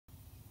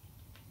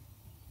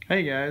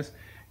Hey guys,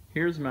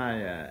 here's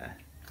my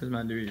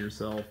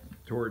do-it-yourself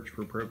torch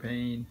for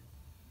propane.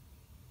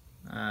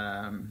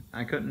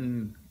 I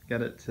couldn't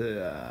get it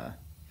to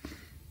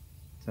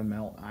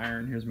melt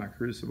iron. Here's my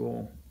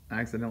crucible.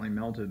 I accidentally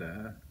melted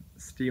a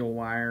steel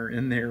wire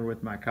in there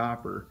with my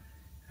copper.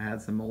 I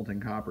had some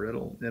molten copper.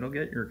 It'll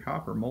get your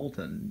copper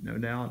molten, no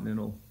doubt, and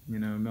it'll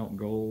melt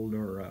gold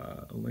or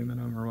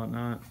aluminum or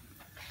whatnot.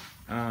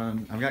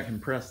 I've got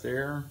compressed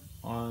air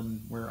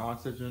on where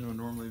oxygen would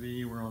normally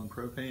be. We're on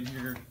propane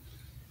here.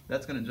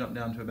 That's going to jump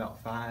down to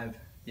about 5.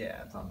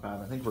 Yeah, it's on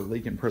 5. I think we're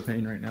leaking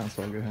propane right now,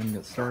 so I'll go ahead and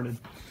get started.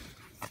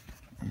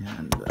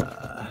 And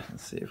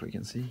let's see if we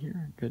can see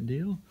here. Good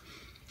deal.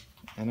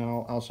 And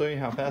I'll show you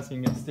how fast you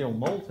can get steel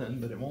molten,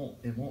 but it won't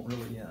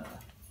really.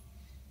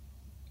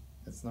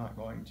 It's not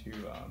going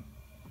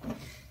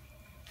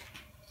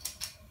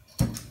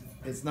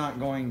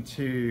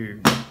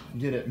to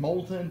get it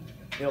molten.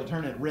 It'll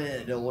turn it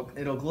red.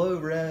 It'll glow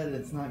red.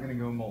 It's not going to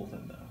go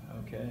molten though.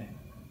 Okay.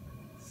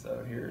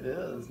 So here it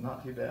is,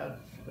 not too bad.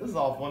 This is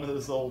off one of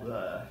those old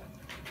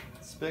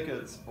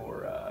spigots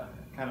for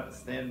kind of a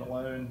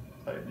standalone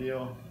type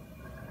deal.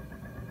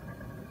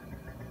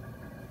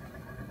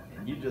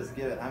 And you just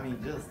give it, I mean,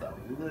 just a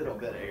little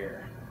bit of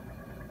air.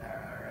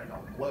 Alright,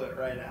 don't blow it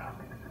right out.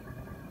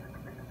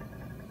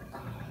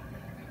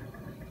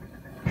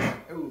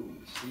 Oh,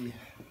 gee.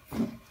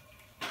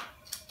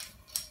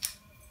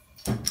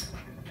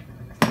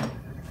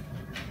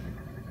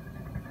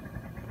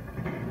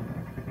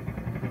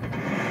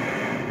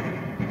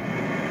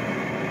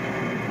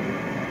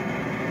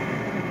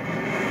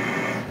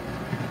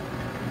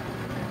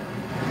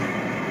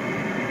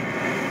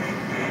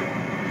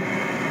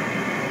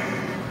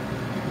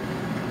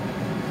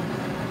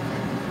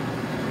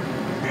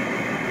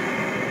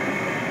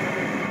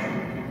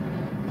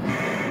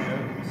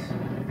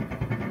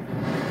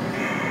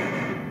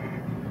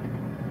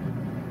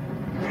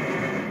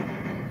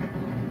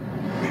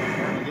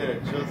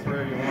 Just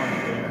where you want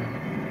it there.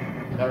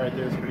 That right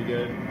there is pretty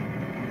good.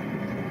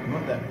 You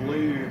want that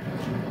blue,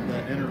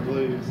 that inner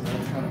blue, so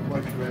that'll kind of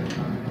fluctuate.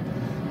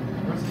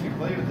 Of course, you can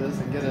play with this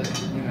and get it,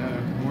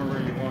 more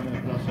where you want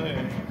it. But I'll show you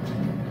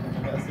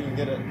how fast you can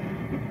get it.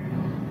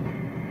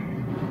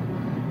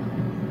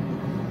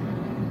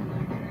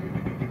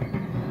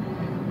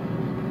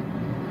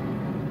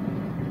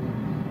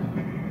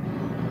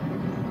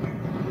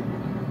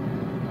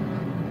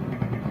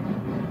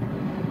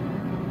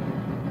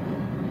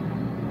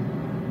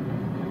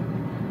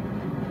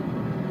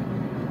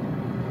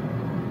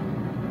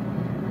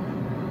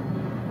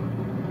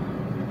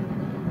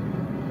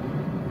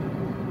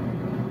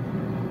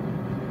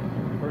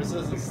 This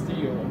is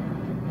steel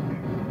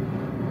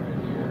right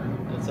here.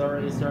 It's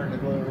already starting to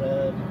glow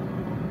red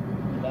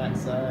on the back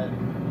side.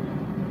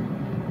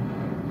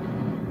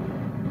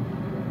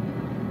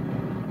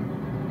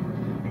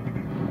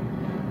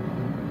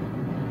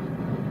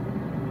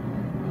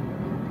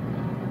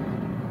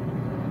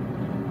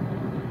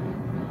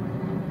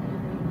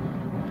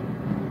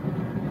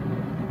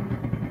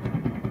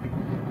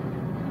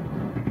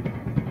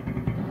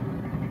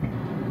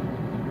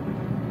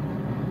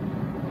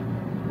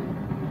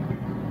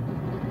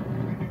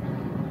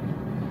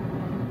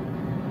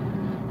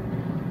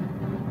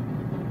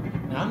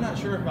 Now, I'm not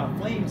sure if my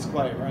flame's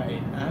quite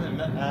right. I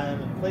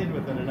haven't played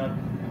with it enough.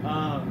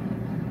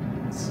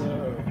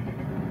 So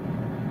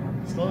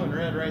it's glowing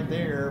red right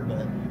there,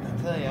 but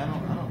I tell you, I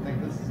don't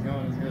think this is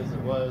going as good as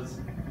it was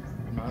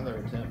in my other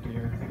attempt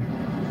here.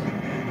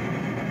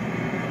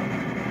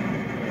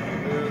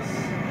 This.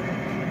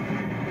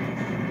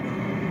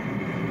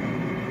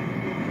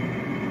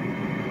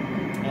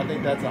 I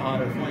think that's a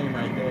hotter flame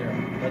right there.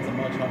 That's a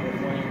much hotter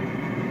flame.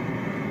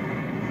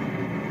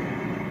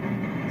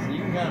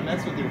 Kind of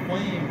mess with your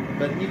flame,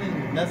 but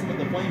even messing with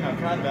the flame, I've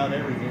tried about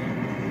everything,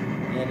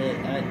 and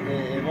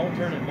it won't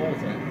turn it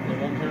molten. It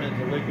won't turn it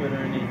to liquid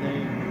or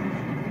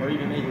anything, or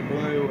even make it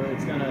glow where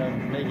it's gonna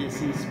make you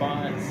see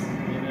spots,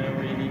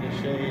 where you need a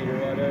shade or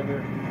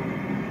whatever.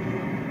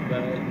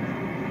 But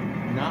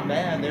not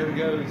bad. There it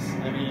goes.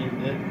 I mean,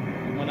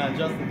 when I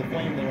adjusted the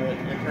flame there, it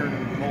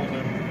turned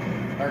molten,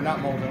 or not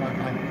molten.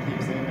 I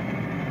keep saying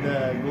it.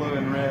 The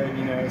glowing red,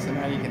 So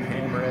now you can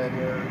hammer it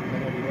or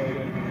manipulate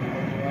it.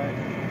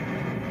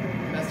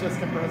 That's just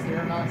compressed air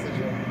and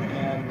oxygen,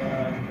 and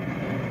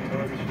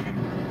torch,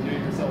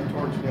 do-it-yourself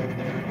torch build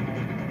there.